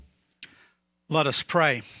Let us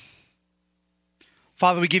pray.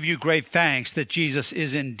 Father, we give you great thanks that Jesus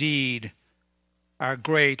is indeed our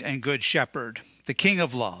great and good shepherd, the King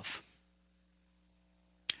of love.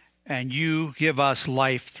 And you give us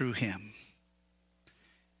life through him.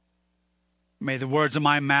 May the words of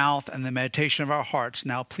my mouth and the meditation of our hearts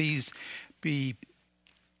now please be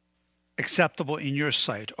acceptable in your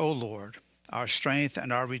sight, O Lord, our strength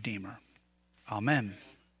and our Redeemer. Amen.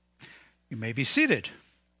 You may be seated.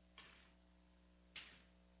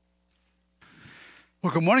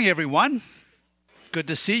 Well, good morning, everyone. Good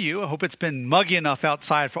to see you. I hope it's been muggy enough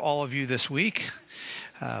outside for all of you this week.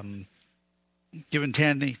 Given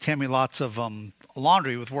Tammy lots of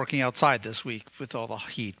laundry with working outside this week with all the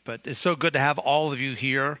heat. But it's so good to have all of you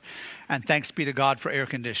here, and thanks be to God for air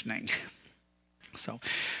conditioning. So,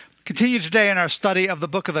 continue today in our study of the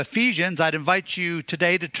book of Ephesians. I'd invite you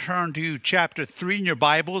today to turn to chapter 3 in your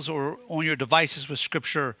Bibles or on your devices with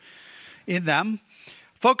scripture in them,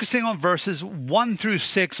 focusing on verses 1 through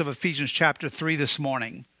 6 of Ephesians chapter 3 this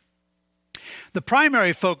morning. The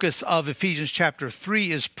primary focus of Ephesians chapter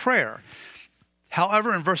 3 is prayer.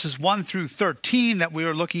 However, in verses 1 through 13 that we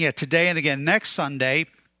are looking at today and again next Sunday,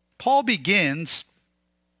 Paul begins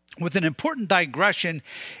with an important digression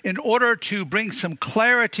in order to bring some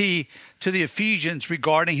clarity to the Ephesians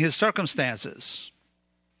regarding his circumstances.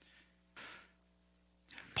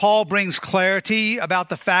 Paul brings clarity about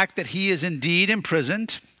the fact that he is indeed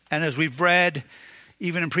imprisoned. And as we've read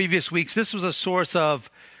even in previous weeks, this was a source of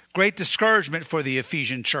great discouragement for the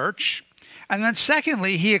Ephesian church. And then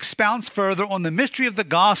secondly, he expounds further on the mystery of the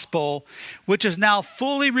gospel, which is now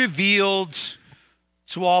fully revealed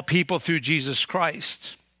to all people through Jesus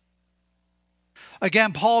Christ.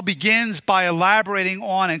 Again, Paul begins by elaborating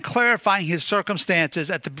on and clarifying his circumstances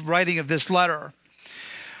at the writing of this letter,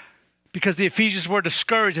 because the Ephesians were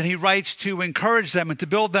discouraged, and he writes to encourage them and to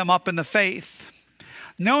build them up in the faith.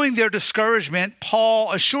 Knowing their discouragement,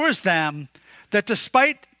 Paul assures them that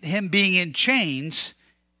despite him being in chains,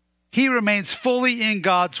 he remains fully in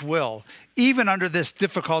God's will, even under this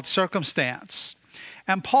difficult circumstance.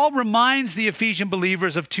 And Paul reminds the Ephesian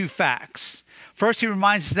believers of two facts. First, he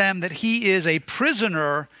reminds them that he is a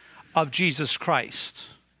prisoner of Jesus Christ.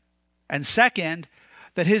 And second,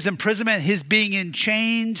 that his imprisonment, his being in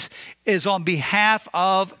chains, is on behalf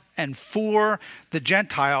of and for the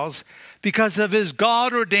Gentiles because of his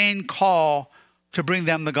God-ordained call to bring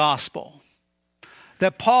them the gospel.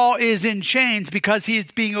 That Paul is in chains because he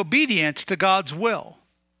is being obedient to God's will.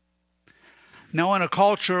 Now, in a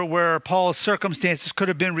culture where Paul's circumstances could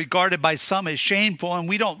have been regarded by some as shameful, and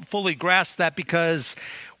we don't fully grasp that because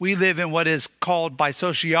we live in what is called by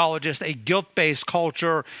sociologists a guilt-based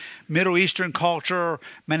culture. Middle Eastern culture,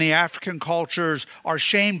 many African cultures are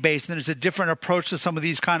shame-based, and there's a different approach to some of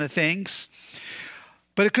these kind of things.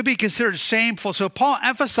 But it could be considered shameful. So Paul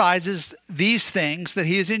emphasizes these things, that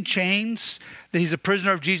he is in chains, that he's a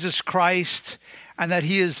prisoner of Jesus Christ, and that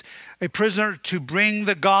he is a prisoner to bring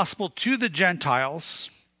the gospel to the Gentiles.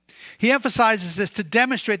 He emphasizes this to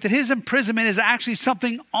demonstrate that his imprisonment is actually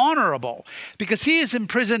something honorable, because he is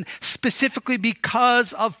imprisoned specifically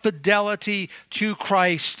because of fidelity to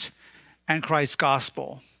Christ and Christ's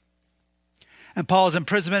gospel. And Paul's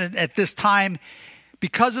imprisonment at this time,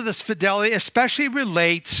 because of this fidelity, especially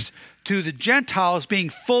relates to the Gentiles being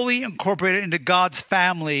fully incorporated into God's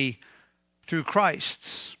family through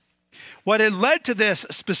Christ's. What had led to this,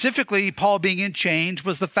 specifically Paul being in chains,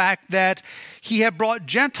 was the fact that he had brought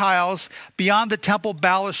Gentiles beyond the temple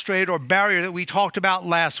balustrade or barrier that we talked about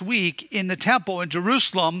last week in the temple in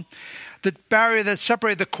Jerusalem, the barrier that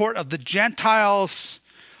separated the court of the Gentiles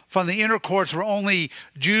from the inner courts where only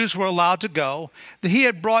Jews were allowed to go, that he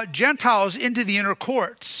had brought Gentiles into the inner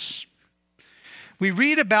courts. We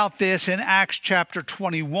read about this in Acts chapter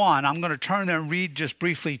 21. I'm going to turn there and read just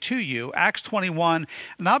briefly to you. Acts 21,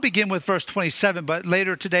 and I'll begin with verse 27, but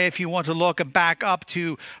later today, if you want to look and back up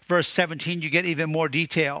to verse 17, you get even more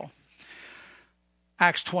detail.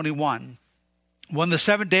 Acts 21. When the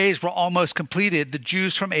 7 days were almost completed, the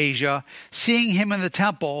Jews from Asia, seeing him in the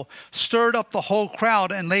temple, stirred up the whole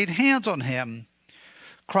crowd and laid hands on him,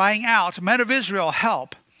 crying out, "Men of Israel,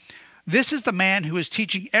 help! This is the man who is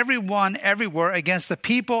teaching everyone everywhere against the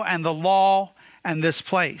people and the law and this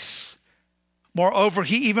place. Moreover,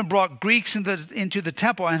 he even brought Greeks into the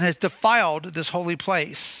temple and has defiled this holy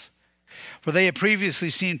place." For they had previously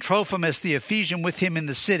seen Trophimus the Ephesian with him in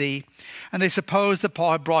the city, and they supposed that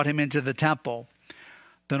Paul had brought him into the temple.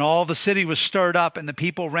 Then all the city was stirred up, and the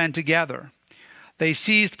people ran together. They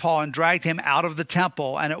seized Paul and dragged him out of the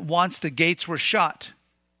temple, and at once the gates were shut.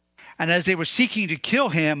 And as they were seeking to kill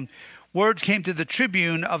him, word came to the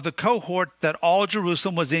tribune of the cohort that all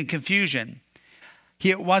Jerusalem was in confusion. He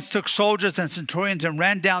at once took soldiers and centurions and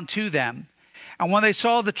ran down to them. And when they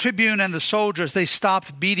saw the tribune and the soldiers, they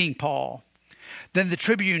stopped beating Paul. Then the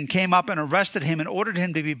tribune came up and arrested him and ordered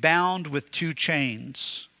him to be bound with 2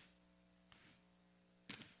 chains.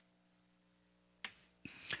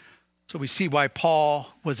 So we see why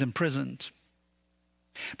Paul was imprisoned.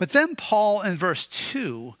 But then Paul in verse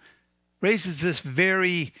 2 raises this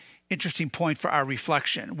very interesting point for our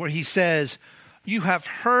reflection, where he says, "You have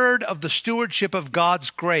heard of the stewardship of God's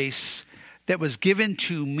grace that was given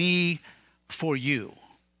to me for you."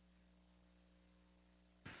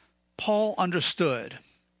 Paul understood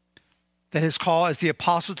that his call as the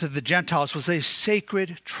apostle to the Gentiles was a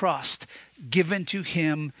sacred trust given to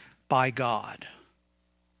him by God.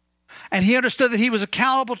 And he understood that he was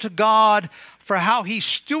accountable to God for how he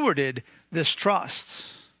stewarded this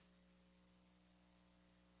trust.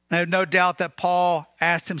 And I have no doubt that Paul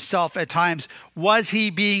asked himself at times, was he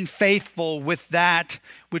being faithful with that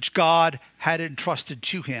which God had entrusted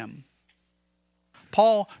to him?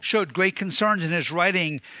 Paul showed great concerns in his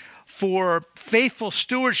writing for faithful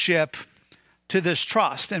stewardship to this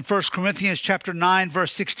trust. In 1 Corinthians chapter 9,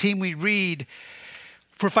 verse 16, we read,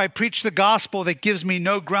 "For if I preach the gospel that gives me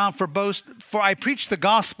no ground for I preach the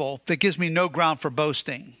gospel that gives me no ground for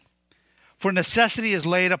boasting. For necessity is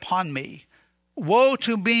laid upon me. Woe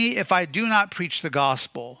to me if I do not preach the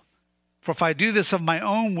gospel. For if I do this of my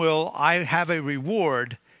own will, I have a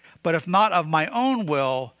reward. But if not of my own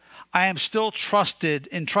will, I am still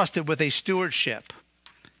entrusted with a stewardship."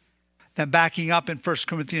 Then backing up in 1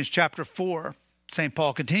 Corinthians chapter 4, St.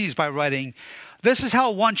 Paul continues by writing, "This is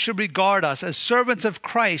how one should regard us, as servants of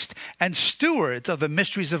Christ and stewards of the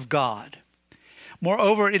mysteries of God.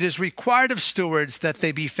 Moreover, it is required of stewards that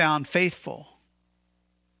they be found faithful."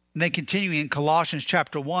 And then continuing in Colossians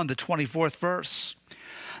chapter 1, the 24th verse,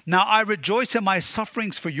 "Now I rejoice in my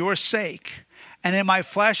sufferings for your sake, and in my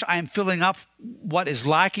flesh I am filling up what is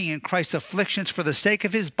lacking in Christ's afflictions for the sake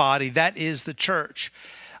of his body, that is the church,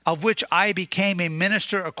 of which I became a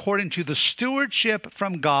minister according to the stewardship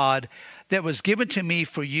from God that was given to me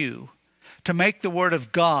for you, to make the word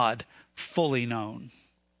of God fully known."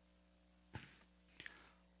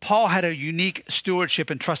 Paul had a unique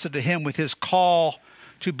stewardship entrusted to him with his call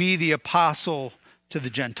to be the apostle to the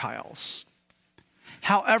Gentiles.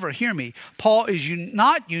 However, hear me, Paul is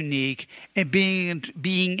not unique in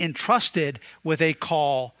being entrusted with a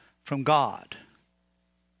call from God.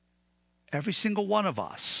 Every single one of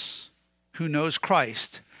us who knows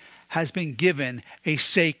Christ has been given a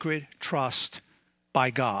sacred trust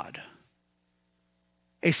by God.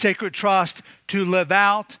 A sacred trust to live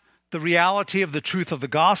out the reality of the truth of the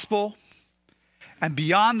gospel. And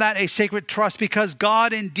beyond that, a sacred trust because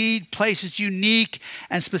God indeed places unique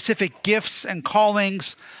and specific gifts and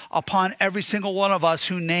callings upon every single one of us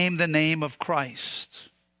who name the name of Christ.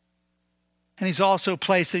 And he's also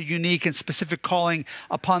placed a unique and specific calling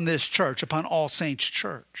upon this church, upon All Saints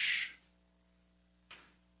Church.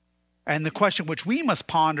 And the question which we must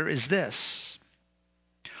ponder is this: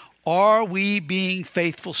 are we being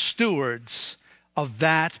faithful stewards of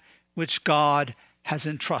that which God has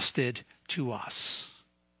entrusted to us?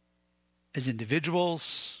 As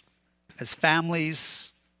individuals, as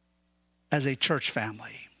families, as a church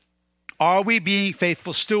family. Are we being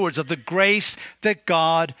faithful stewards of the grace that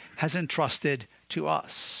God has entrusted to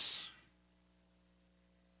us?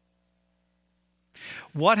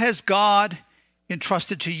 What has God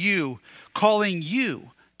entrusted to you, calling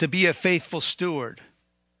you to be a faithful steward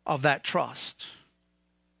of that trust?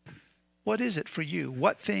 What is it for you?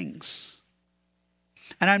 What things?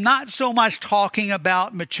 And I'm not so much talking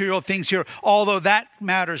about material things here, although that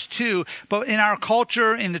matters too. But in our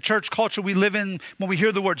culture, in the church culture we live in, when we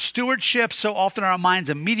hear the word stewardship, so often our minds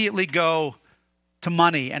immediately go to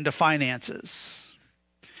money and to finances.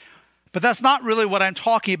 But that's not really what I'm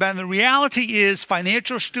talking about. And the reality is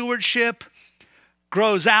financial stewardship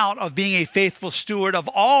grows out of being a faithful steward of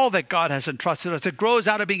all that God has entrusted us. It grows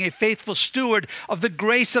out of being a faithful steward of the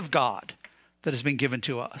grace of God that has been given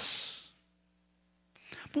to us.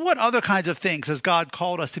 But what other kinds of things has God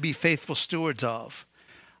called us to be faithful stewards of?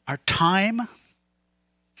 Our time,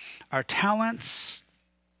 our talents,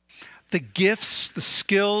 the gifts, the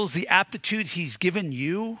skills, the aptitudes he's given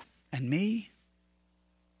you and me.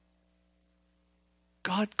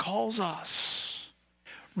 God calls us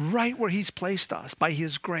right where he's placed us by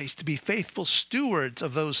his grace to be faithful stewards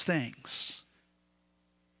of those things.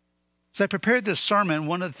 As I prepared this sermon,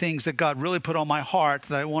 one of the things that God really put on my heart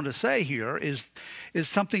that I want to say here is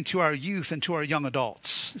something to our youth and to our young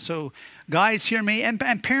adults. So guys, hear me, and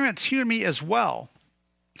parents, hear me as well.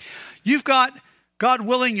 You've got, God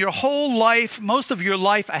willing, your whole life, most of your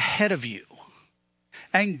life ahead of you.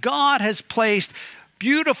 And God has placed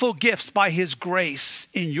beautiful gifts by his grace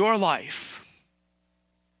in your life.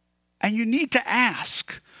 And you need to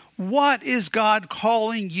ask, what is God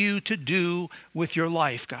calling you to do with your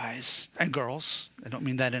life, guys and girls? I don't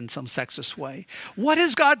mean that in some sexist way. What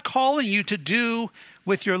is God calling you to do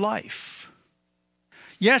with your life?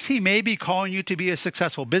 Yes, he may be calling you to be a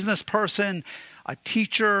successful business person, a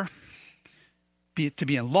teacher, to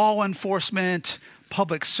be in law enforcement,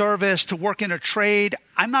 public service, to work in a trade.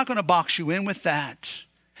 I'm not going to box you in with that.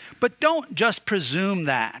 But don't just presume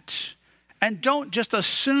that. And don't just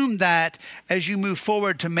assume that as you move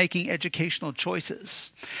forward to making educational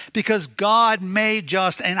choices. Because God may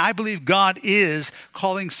just, and I believe God is,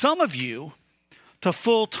 calling some of you to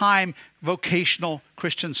full-time vocational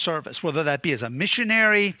Christian service, whether that be as a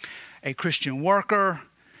missionary, a Christian worker,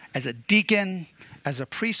 as a deacon, as a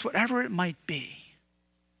priest, whatever it might be.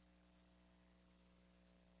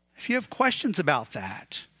 If you have questions about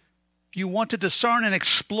that, if you want to discern and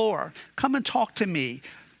explore, come and talk to me.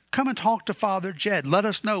 Come and talk to Father Jed. Let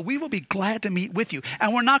us know. We will be glad to meet with you.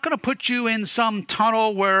 And we're not going to put you in some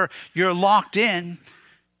tunnel where you're locked in,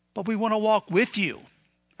 but we want to walk with you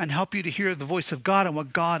and help you to hear the voice of God and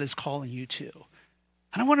what God is calling you to.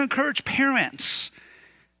 And I want to encourage parents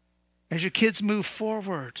as your kids move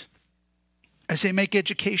forward, as they make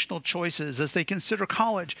educational choices, as they consider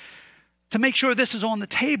college, to make sure this is on the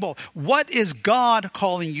table. What is God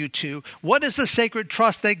calling you to? What is the sacred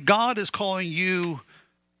trust that God is calling you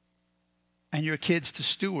and your kids to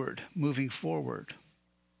steward moving forward?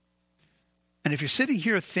 And if you're sitting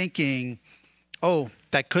here thinking, oh,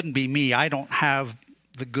 that couldn't be me, I don't have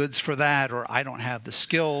the goods for that, or I don't have the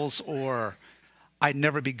skills, or I'd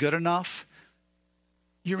never be good enough,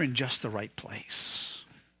 you're in just the right place.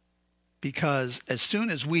 Because as soon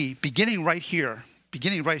as we, beginning right here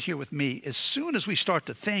with me, as soon as we start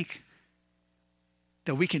to think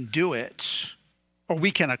that we can do it, or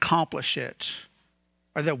we can accomplish it,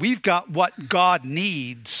 or that we've got what God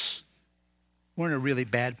needs, we're in a really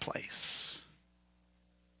bad place.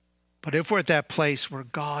 But if we're at that place where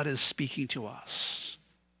God is speaking to us,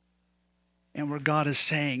 and where God is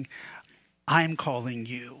saying, I'm calling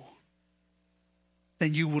you,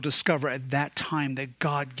 then you will discover at that time that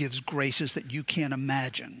God gives graces that you can't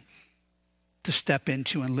imagine to step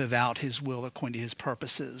into and live out his will according to his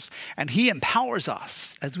purposes. And he empowers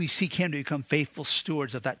us as we seek him to become faithful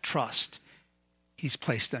stewards of that trust he's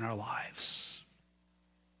placed in our lives.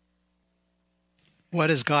 What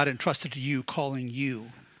has God entrusted to you, calling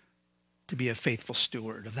you to be a faithful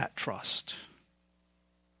steward of that trust?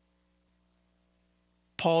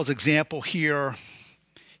 Paul's example here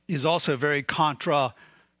is also very contra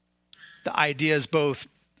the ideas, both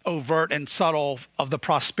overt and subtle, of the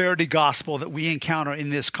prosperity gospel that we encounter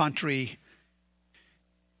in this country.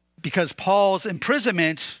 Because Paul's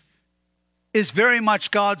imprisonment is very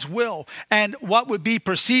much God's will. And what would be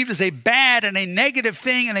perceived as a bad and a negative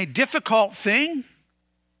thing and a difficult thing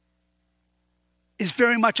is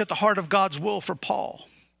very much at the heart of God's will for Paul.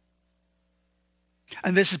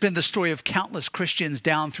 And this has been the story of countless Christians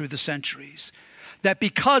down through the centuries, that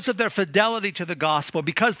because of their fidelity to the gospel,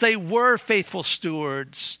 because they were faithful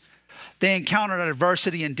stewards, they encountered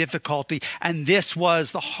adversity and difficulty, and this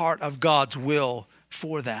was the heart of God's will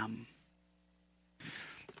for them.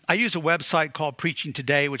 I use a website called Preaching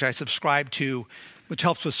Today, which I subscribe to, which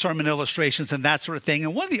helps with sermon illustrations and that sort of thing.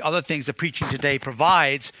 And one of the other things that Preaching Today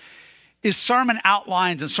provides is sermon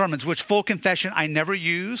outlines and sermons, which, full confession, I never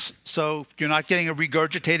use. So you're not getting a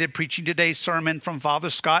regurgitated Preaching Today sermon from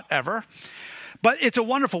Father Scott ever. But it's a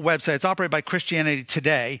wonderful website. It's operated by Christianity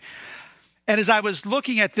Today. And as I was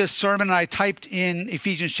looking at this sermon, I typed in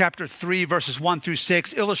Ephesians chapter 3, verses 1 through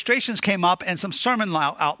 6. Illustrations came up and some sermon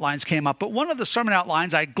outlines came up. But one of the sermon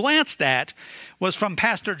outlines I glanced at was from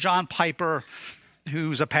Pastor John Piper,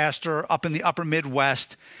 who's a pastor up in the upper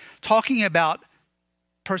Midwest, talking about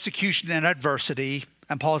persecution and adversity,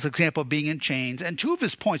 and Paul's example of being in chains. And two of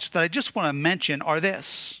his points that I just want to mention are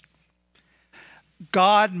this: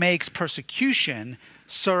 God makes persecution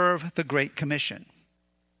serve the Great Commission.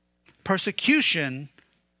 Persecution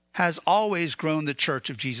has always grown the church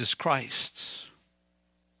of Jesus Christ.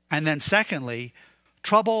 And then secondly,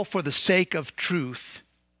 trouble for the sake of truth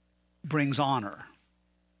brings honor.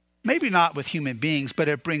 Maybe not with human beings, but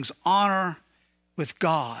it brings honor with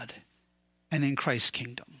God and in Christ's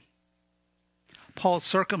kingdom. Paul's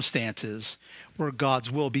circumstances were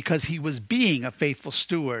God's will because he was being a faithful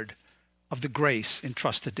steward of the grace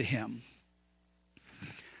entrusted to him.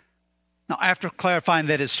 Now, after clarifying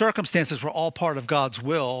that his circumstances were all part of God's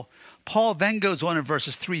will, Paul then goes on in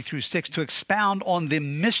verses 3 through 6 to expound on the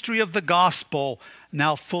mystery of the gospel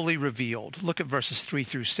now fully revealed. Look at verses 3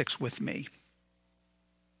 through 6 with me.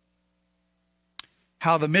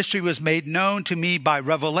 How the mystery was made known to me by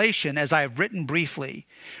revelation, as I have written briefly.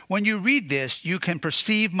 When you read this, you can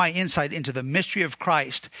perceive my insight into the mystery of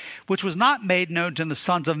Christ, which was not made known to the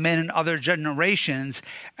sons of men in other generations,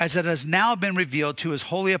 as it has now been revealed to his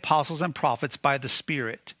holy apostles and prophets by the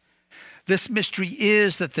Spirit. This mystery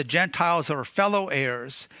is that the Gentiles are fellow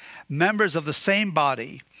heirs, members of the same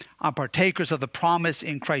body, and partakers of the promise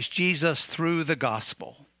in Christ Jesus through the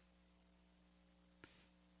gospel.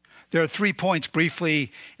 There are 3 points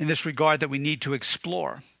briefly in this regard that we need to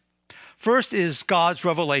explore. First is God's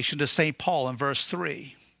revelation to St. Paul in verse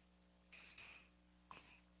 3.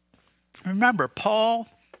 Remember, Paul,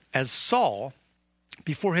 as Saul,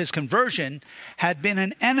 before his conversion, had been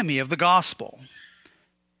an enemy of the gospel.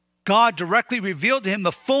 God directly revealed to him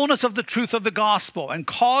the fullness of the truth of the gospel and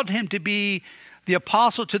called him to be the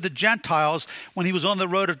apostle to the Gentiles when he was on the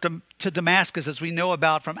road to Damascus, as we know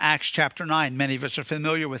about from Acts chapter 9. Many of us are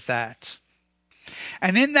familiar with that.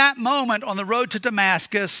 And in that moment on the road to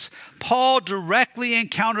Damascus, Paul directly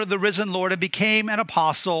encountered the risen Lord and became an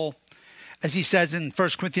apostle, as he says in 1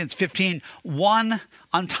 Corinthians 15, one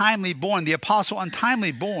untimely born, the apostle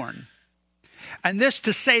untimely born. And this,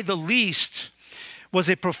 to say the least, was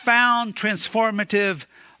a profound, transformative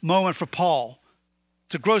moment for Paul.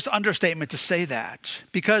 It's a gross understatement to say that,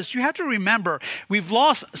 because you have to remember, we've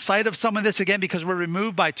lost sight of some of this again because we're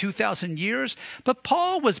removed by 2,000 years, but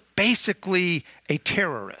Paul was basically a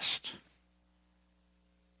terrorist.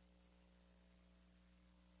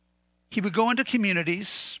 He would go into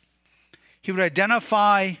communities, he would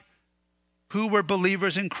identify who were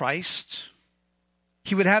believers in Christ,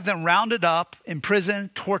 he would have them rounded up,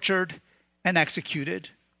 imprisoned, tortured, and executed.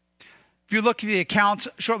 If you look at the accounts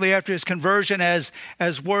shortly after his conversion,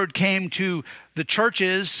 as word came to the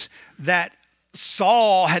churches that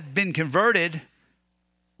Saul had been converted,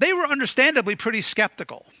 they were understandably pretty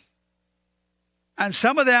skeptical. And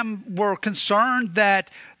some of them were concerned that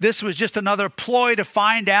this was just another ploy to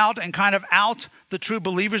find out and kind of out the true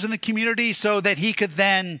believers in the community so that he could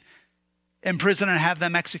then imprison and have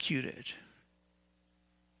them executed.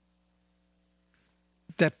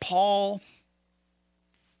 That Paul,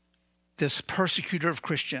 this persecutor of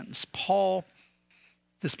Christians, Paul,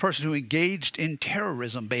 this person who engaged in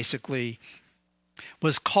terrorism basically,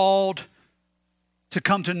 was called to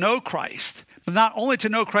come to know Christ. But not only to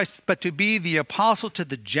know Christ, but to be the apostle to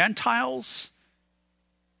the Gentiles,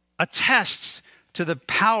 attests to the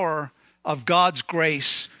power of God's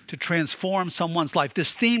grace to transform someone's life.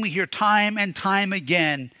 This theme we hear time and time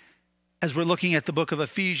again as we're looking at the book of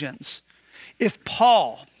Ephesians. If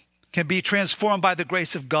Paul can be transformed by the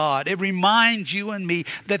grace of God, it reminds you and me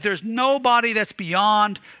that there's nobody that's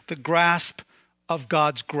beyond the grasp of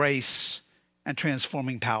God's grace and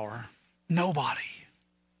transforming power. Nobody.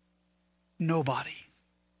 Nobody.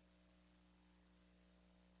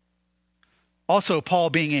 Also, Paul,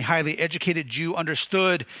 being a highly educated Jew,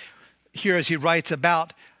 understood here as he writes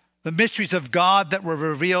about the mysteries of God that were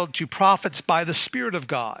revealed to prophets by the Spirit of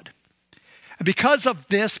God. And because of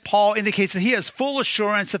this, Paul indicates that he has full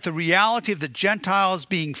assurance that the reality of the Gentiles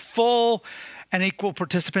being full and equal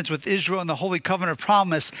participants with Israel in the Holy Covenant of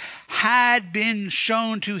Promise had been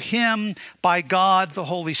shown to him by God, the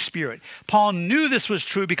Holy Spirit. Paul knew this was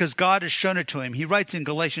true because God has shown it to him. He writes in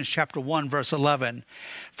Galatians chapter 1, verse 11,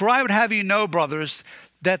 "For I would have you know, brothers,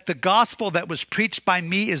 that the gospel that was preached by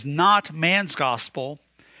me is not man's gospel.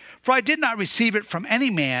 For I did not receive it from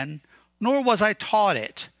any man, nor was I taught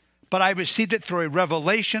it, but I received it through a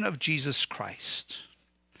revelation of Jesus Christ."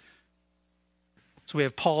 So we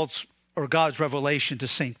have God's revelation to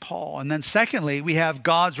St. Paul. And then secondly, we have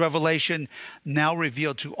God's revelation now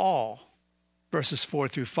revealed to all, verses 4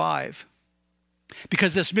 through 5.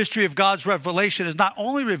 Because this mystery of God's revelation is not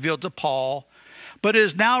only revealed to Paul, but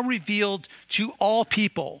is now revealed to all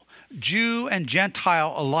people, Jew and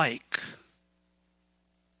Gentile alike.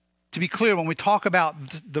 To be clear, when we talk about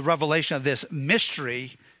the revelation of this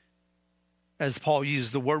mystery, as Paul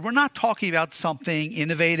uses the word, we're not talking about something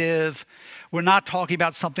innovative. We're not talking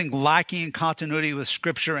about something lacking in continuity with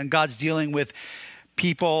Scripture and God's dealing with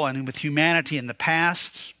people and with humanity in the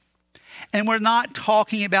past. And we're not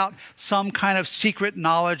talking about some kind of secret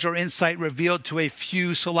knowledge or insight revealed to a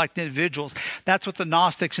few select individuals. That's what the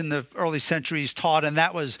Gnostics in the early centuries taught, and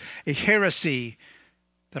that was a heresy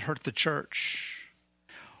that hurt the church.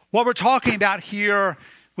 What we're talking about here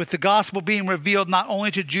with the gospel being revealed not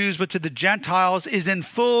only to Jews but to the Gentiles is in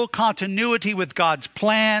full continuity with God's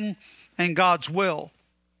plan and God's will.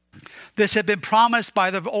 This had been promised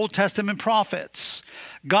by the Old Testament prophets.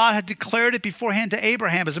 God had declared it beforehand to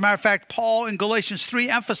Abraham. As a matter of fact, Paul in Galatians 3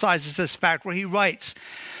 emphasizes this fact where he writes,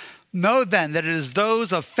 "Know then that it is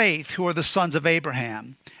those of faith who are the sons of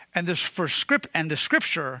Abraham. And the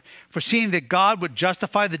scripture, foreseeing that God would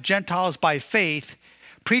justify the Gentiles by faith,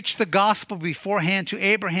 preached the gospel beforehand to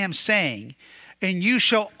Abraham, saying, 'In you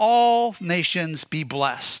shall all nations be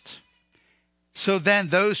blessed.' So then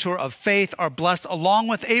those who are of faith are blessed along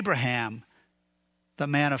with Abraham, the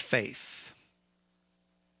man of faith."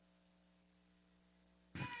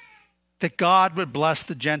 That God would bless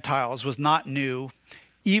the Gentiles was not new,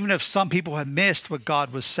 even if some people had missed what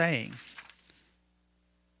God was saying.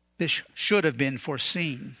 This should have been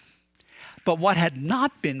foreseen. But what had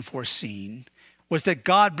not been foreseen was that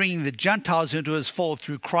God bringing the Gentiles into his fold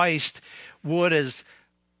through Christ would, as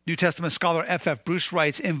New Testament scholar F.F. Bruce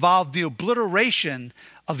writes, involve the obliteration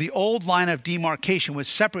of the old line of demarcation which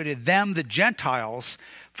separated them, the Gentiles,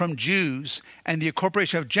 from Jews, and the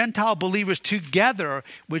incorporation of Gentile believers together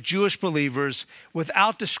with Jewish believers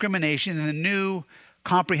without discrimination in the new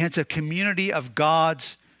comprehensive community of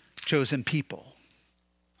God's chosen people.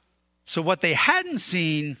 So what they hadn't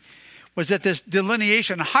seen was that this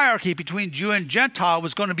delineation hierarchy between Jew and Gentile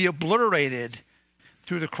was going to be obliterated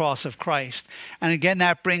through the cross of Christ. And again,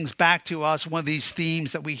 that brings back to us one of these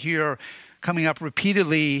themes that we hear coming up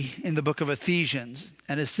repeatedly in the book of Ephesians.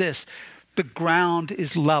 And it's this: the ground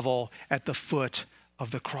is level at the foot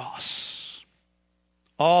of the cross.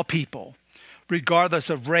 All people, regardless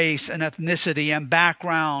of race and ethnicity and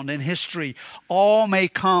background and history, all may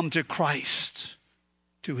come to Christ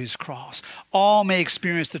through his cross. All may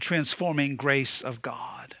experience the transforming grace of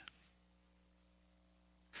God.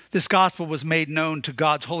 This gospel was made known to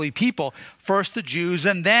God's holy people, first the Jews,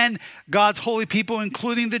 and then God's holy people,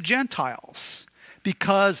 including the Gentiles,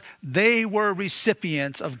 because they were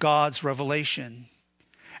recipients of God's revelation.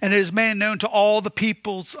 And it is made known to all the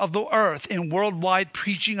peoples of the earth in worldwide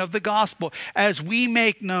preaching of the gospel, as we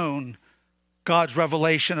make known God's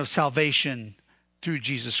revelation of salvation through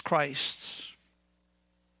Jesus Christ.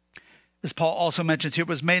 As Paul also mentions here, it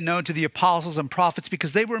was made known to the apostles and prophets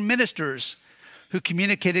because they were ministers who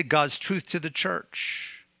communicated God's truth to the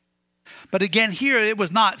church. But again, here it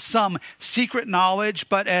was not some secret knowledge,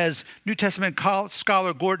 but as New Testament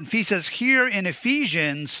scholar Gordon Fee says, here in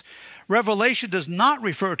Ephesians, revelation does not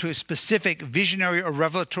refer to a specific visionary or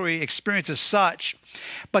revelatory experience as such,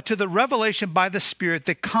 but to the revelation by the Spirit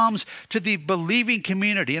that comes to the believing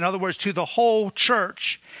community, in other words, to the whole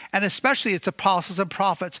church, and especially its apostles and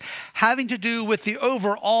prophets, having to do with the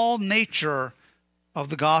overall nature of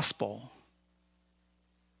the gospel.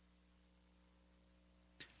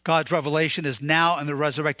 God's revelation is now in the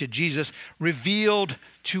resurrected Jesus, revealed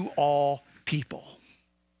to all people.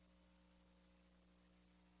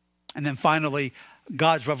 And then finally,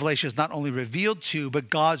 God's revelation is not only revealed to, but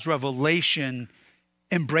God's revelation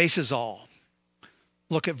embraces all.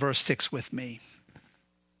 Look at verse 6 with me.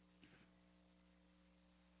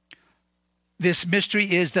 This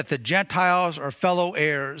mystery is that the Gentiles are fellow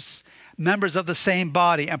heirs, members of the same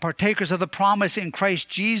body, and partakers of the promise in Christ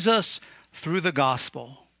Jesus through the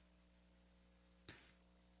gospel.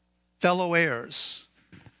 Fellow heirs,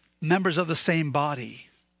 members of the same body,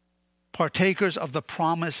 partakers of the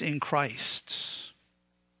promise in Christ.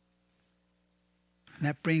 And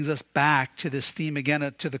that brings us back to this theme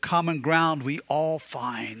again, to the common ground we all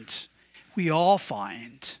find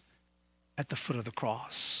at the foot of the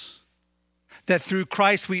cross. That through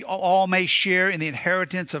Christ we all may share in the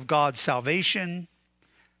inheritance of God's salvation.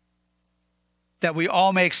 That we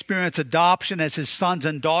all may experience adoption as his sons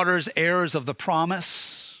and daughters, heirs of the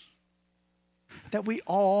promise. That we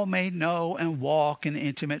all may know and walk in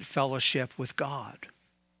intimate fellowship with God.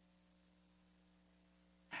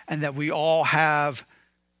 And that we all have,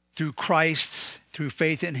 through Christ, through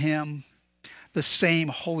faith in him, the same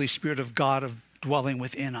Holy Spirit of God dwelling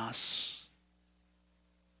within us.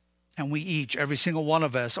 And we each, every single one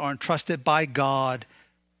of us, are entrusted by God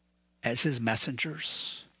as his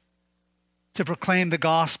messengers to proclaim the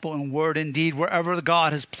gospel in word and deed wherever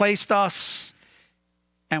God has placed us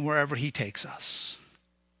and wherever he takes us.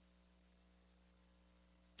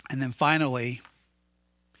 And then finally,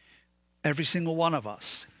 every single one of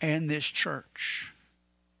us and this church,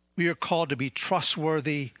 we are called to be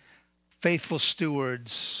trustworthy, faithful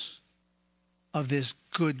stewards of this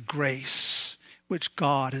good grace which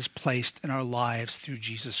God has placed in our lives through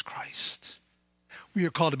Jesus Christ. We are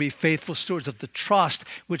called to be faithful stewards of the trust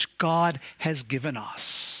which God has given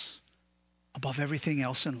us above everything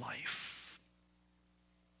else in life.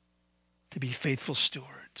 To be faithful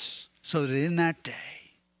stewards, so that in that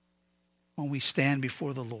day, when we stand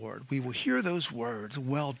before the Lord, we will hear those words,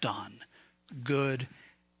 well done, good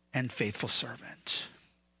and faithful servant.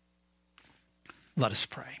 Let us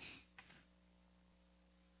pray.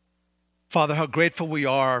 Father, how grateful we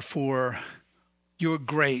are for your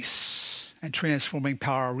grace and transforming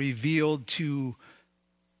power revealed to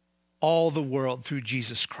all the world through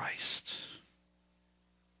Jesus Christ.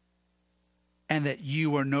 And that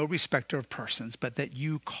you are no respecter of persons, but that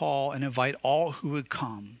you call and invite all who would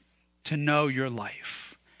come to know your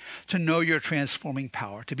life, to know your transforming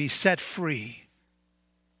power, to be set free,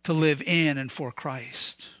 to live in and for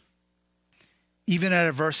Christ. Even at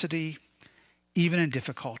adversity, even in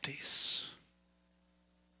difficulties,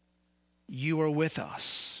 you are with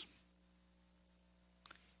us.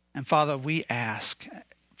 And Father, we ask,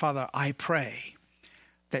 Father, I pray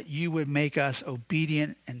that you would make us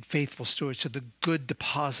obedient and faithful stewards to the good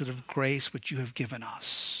deposit of grace which you have given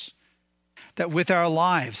us. That with our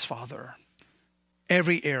lives, Father,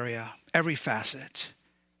 every area, every facet,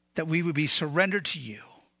 that we would be surrendered to you,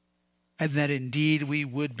 and that indeed we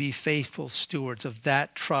would be faithful stewards of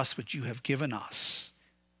that trust which you have given us.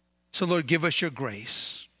 So Lord, give us your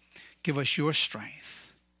grace, give us your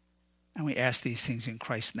strength, and we ask these things in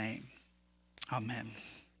Christ's name. Amen.